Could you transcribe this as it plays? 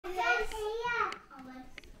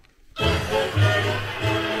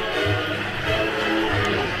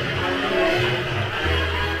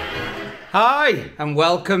Hi, and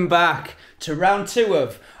welcome back to round 2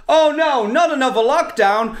 of Oh no, not another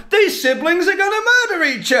lockdown! These siblings are gonna murder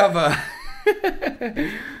each other!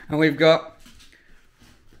 And we've got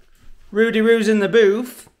Rudy Roo's in the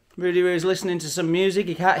booth. Rudy Roo's listening to some music,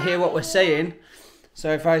 he can't hear what we're saying.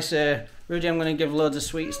 So if I say, Rudy, I'm going to give loads of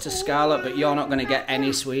sweets to Scarlett, but you're not going to get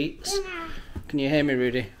any sweets. Can you hear me,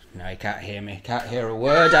 Rudy? No, he can't hear me. Can't hear a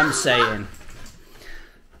word I'm saying.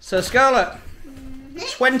 So Scarlett,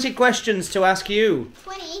 20 questions to ask you.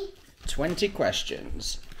 20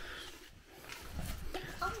 questions.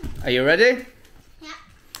 Are you ready? Yeah.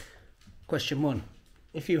 Question 1.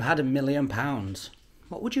 If you had £1 million,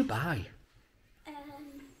 what would you buy? A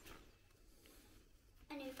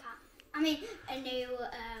new car. I mean, a new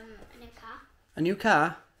car. A new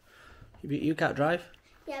car? You can't drive?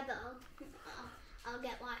 Yeah, but I'll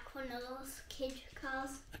get like one of those kid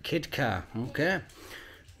cars. A kid car, okay.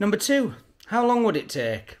 Number 2. How long would it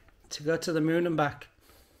take to go to the moon and back?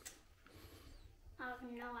 I have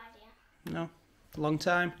no idea. No? Long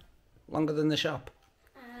time? Longer than the shop?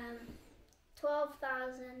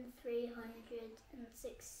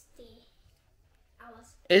 12,360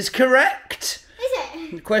 hours. Is correct! Is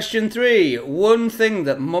it? Question 3. One thing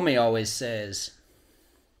that Mummy always says.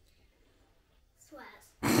 Swears.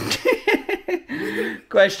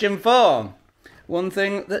 Question 4. One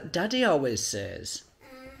thing that Daddy always says.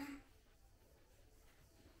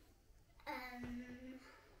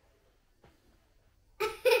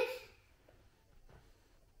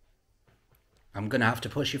 I'm going to have to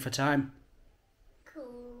push you for time.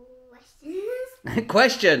 Questions.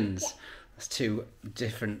 Questions. Yeah. That's 2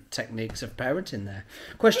 different techniques of parenting there.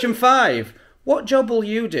 Question 5. What job will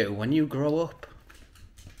you do when you grow up?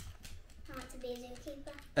 I want to be a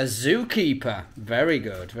zookeeper. A zookeeper. Very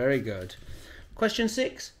good, very good. Question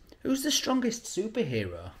 6. Who's the strongest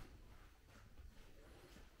superhero?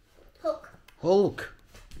 Hook. Hulk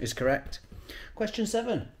is correct. Question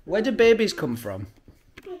 7. Where do babies come from?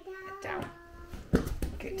 Get down.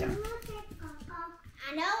 Get down.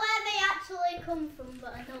 I know where they actually come from,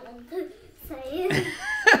 but I don't want to say it.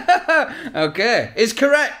 Okay, is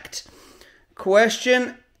correct.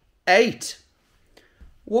 Question 8.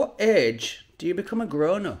 What age do you become a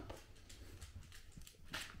grown-up?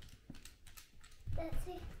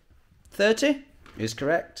 30 is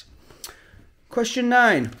correct. Question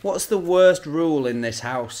 9. What's the worst rule in this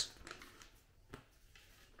house?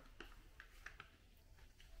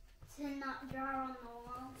 To not draw on the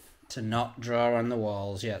walls. To not draw on the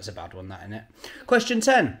walls. Yeah, it's a bad one, that, isn't it? Question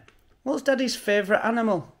 10. What's Daddy's favourite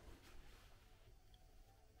animal?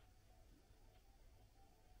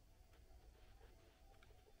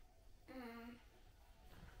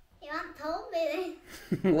 You haven't told me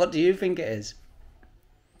this. What do you think it is?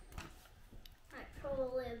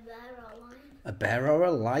 Probably a bear or a lion. A bear or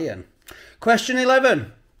a lion? Question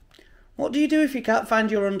 11. What do you do if you can't find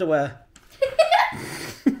your underwear?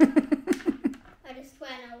 I just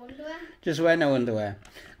wear no underwear. Just wear no underwear.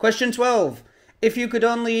 Question 12. If you could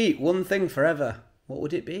only eat one thing forever, what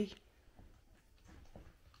would it be?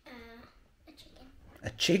 A chicken. A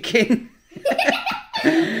chicken?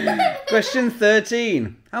 Question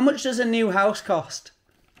 13. How much does a new house cost?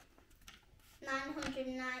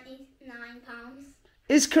 £999.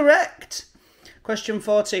 Is correct. Question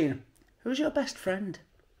 14. Who's your best friend?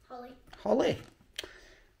 Holly. Holly.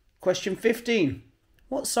 Question 15.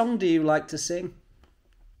 What song do you like to sing?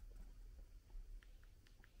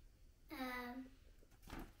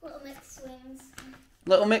 Little Mix Swings.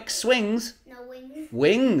 Little Mix Swings? No wings.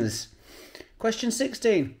 Wings. Question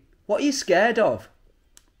 16. What are you scared of?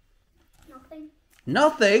 Nothing.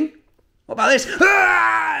 Nothing? What about this?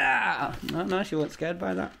 Ah! No, she wasn't scared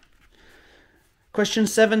by that. Question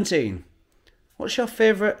 17. What's your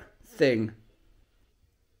favourite thing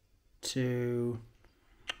to...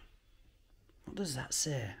 What does that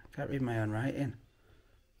say? I can't read my own writing.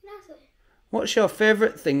 What's your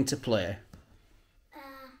favourite thing to play?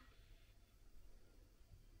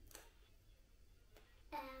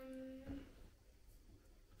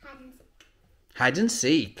 Hide and seek. Hide and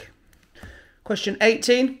seek. Question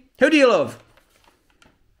 18. Who do you love?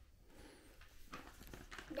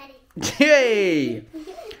 Daddy. Yay!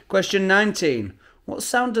 Question 19. What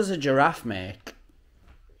sound does a giraffe make?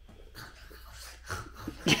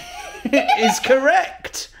 Is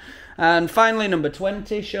correct. And finally, number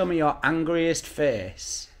 20. Show me your angriest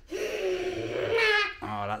face.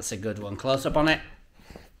 Oh, that's a good one. Close up on it.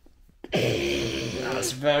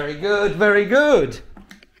 That's very good, very good.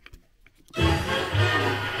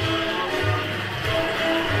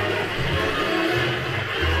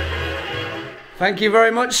 Thank you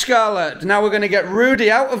very much, Scarlett. Now we're going to get Rudy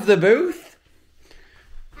out of the booth.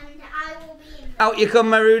 And I will Out you come,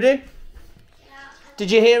 my Rudy. Did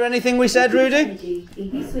you hear anything we said, Rudy?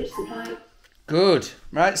 Good.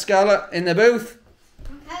 Right, Scarlett, in the booth.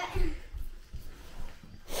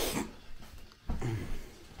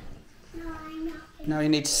 No, I'm not. Now you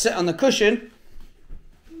need to sit on the cushion.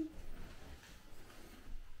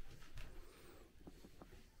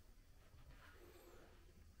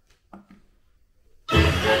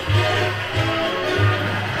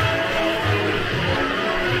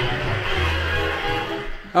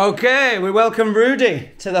 Okay, we welcome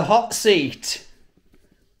Rudy to the hot seat.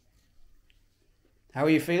 How are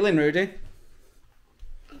you feeling, Rudy?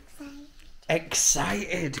 Excited.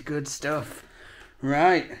 Excited, good stuff.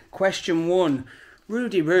 Right, question 1.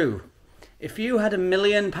 Rudy Roo, if you had £1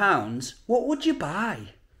 million, what would you buy? I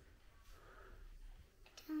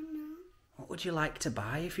don't know. What would you like to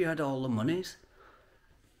buy if you had all the monies?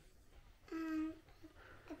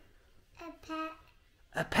 A pet.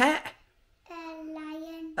 A pet? A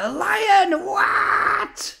lion. A lion?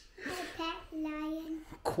 What? A pet lion.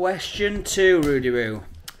 Question 2, Rudy Roo.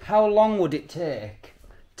 How long would it take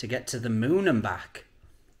to get to the moon and back?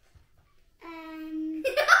 Look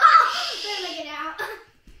it out.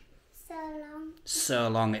 So long. So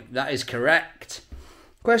long. That is correct.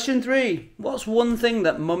 Question 3. What's one thing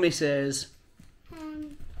that Mummy says? The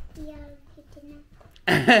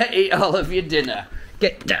dinner. Eat all of your dinner.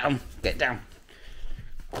 Get down. Get down.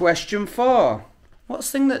 Question 4. What's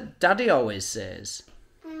the thing that Daddy always says?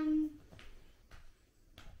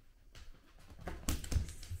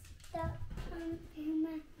 Stop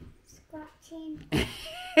scratching.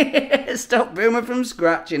 Stop Boomer from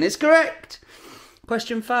scratching. It's correct.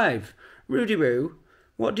 Question 5. Rudy Roo,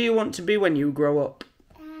 what do you want to be when you grow up?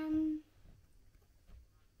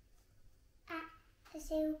 A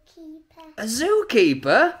zookeeper. A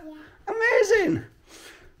zookeeper? Yeah. Amazing.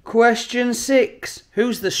 Question 6.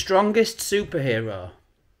 Who's the strongest superhero?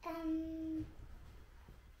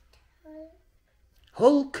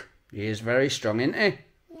 Hulk. He is very strong, isn't he?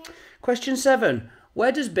 Yeah. Question 7.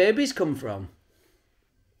 Where does babies come from?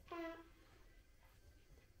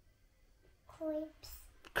 Cribs.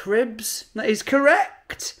 Cribs. That is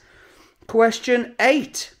correct. Question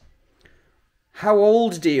 8. How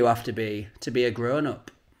old do you have to be a grown-up?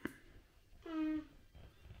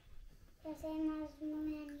 The same as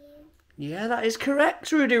Mummy and you. Yeah, that is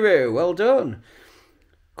correct, Rudy Roo. Well done.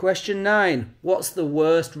 Question 9. What's the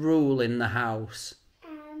worst rule in the house?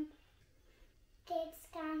 Kids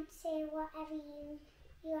can't say whatever you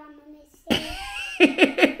and Mummy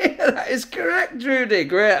say. That is correct, Rudy.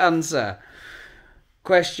 Great answer.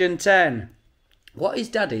 Question 10. What is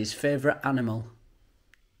Daddy's favourite animal?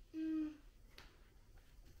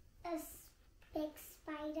 Big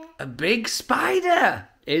spider. A big spider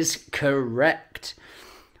is correct.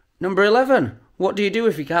 Number 11. What do you do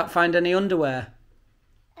if you can't find any underwear?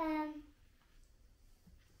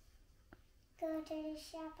 Go to the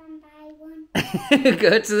shop and buy one.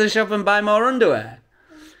 Go to the shop and buy more underwear?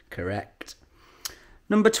 Correct.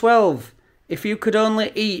 Number 12. If you could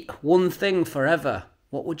only eat one thing forever,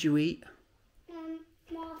 what would you eat?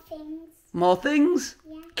 More things. More things?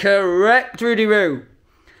 Yeah. Correct, Rudy Roo.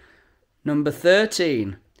 Number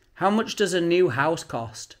 13. How much does a new house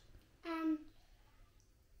cost?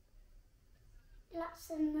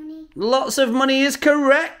 Lots of money. Lots of money is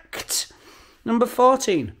correct. Number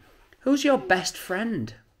 14. Who's your best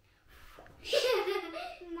friend?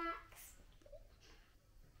 Max.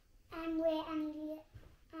 And Logan.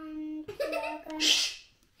 Shh.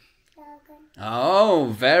 Logan.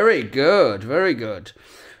 Oh, very good, very good.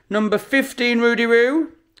 Number 15, Rudy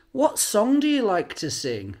Roo. What song do you like to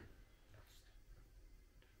sing?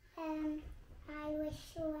 I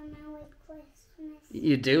wish you a Merry Christmas.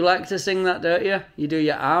 You do like to sing that, don't you? You do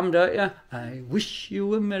your arm, don't you? I wish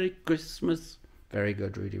you a Merry Christmas. Very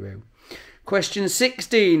good, Rudy Roo. Question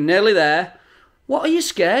 16, nearly there. What are you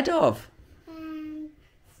scared of?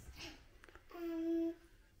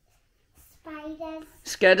 Spiders.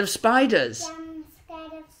 Scared of spiders? Yeah, I'm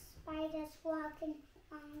scared of spiders walking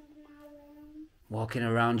around my room. Walking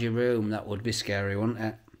around your room, that would be scary, wouldn't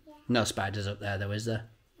it? Yeah. No spiders up there, though, is there?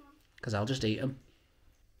 Because I'll just eat them.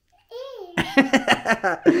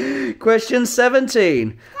 Ew. Question 17.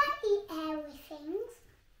 Can't eat hairy things.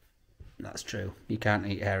 That's true. You can't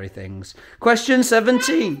eat hairy things. Question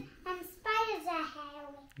 17. And spiders are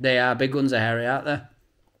hairy. They are. Big ones are hairy, aren't they?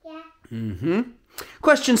 Yeah.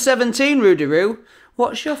 Question 17, Rudy Roo.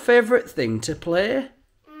 What's your favourite thing to play?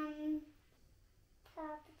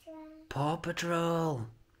 Paw Patrol. Paw Patrol.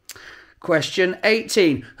 Question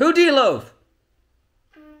 18. Who do you love?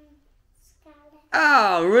 Scarlet.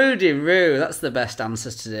 Oh, Rudy Roo. That's the best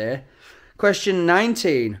answer today. Question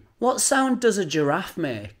 19. What sound does a giraffe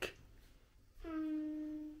make?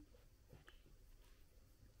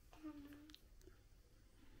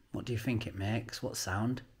 What do you think it makes? What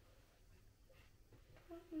sound?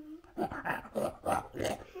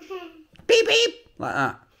 Beep beep! Like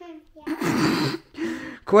that.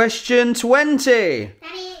 Question 20. Daddy.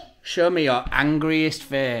 Show me your angriest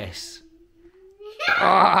face.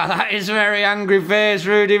 Oh, that is a very angry face,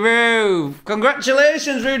 Rudy Roo.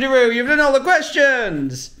 Congratulations, Rudy Roo. You've done all the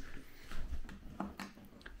questions.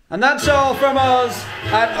 And that's all from us.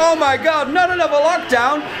 And oh my God, not another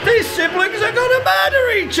lockdown. These siblings are going to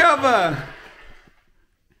murder each other.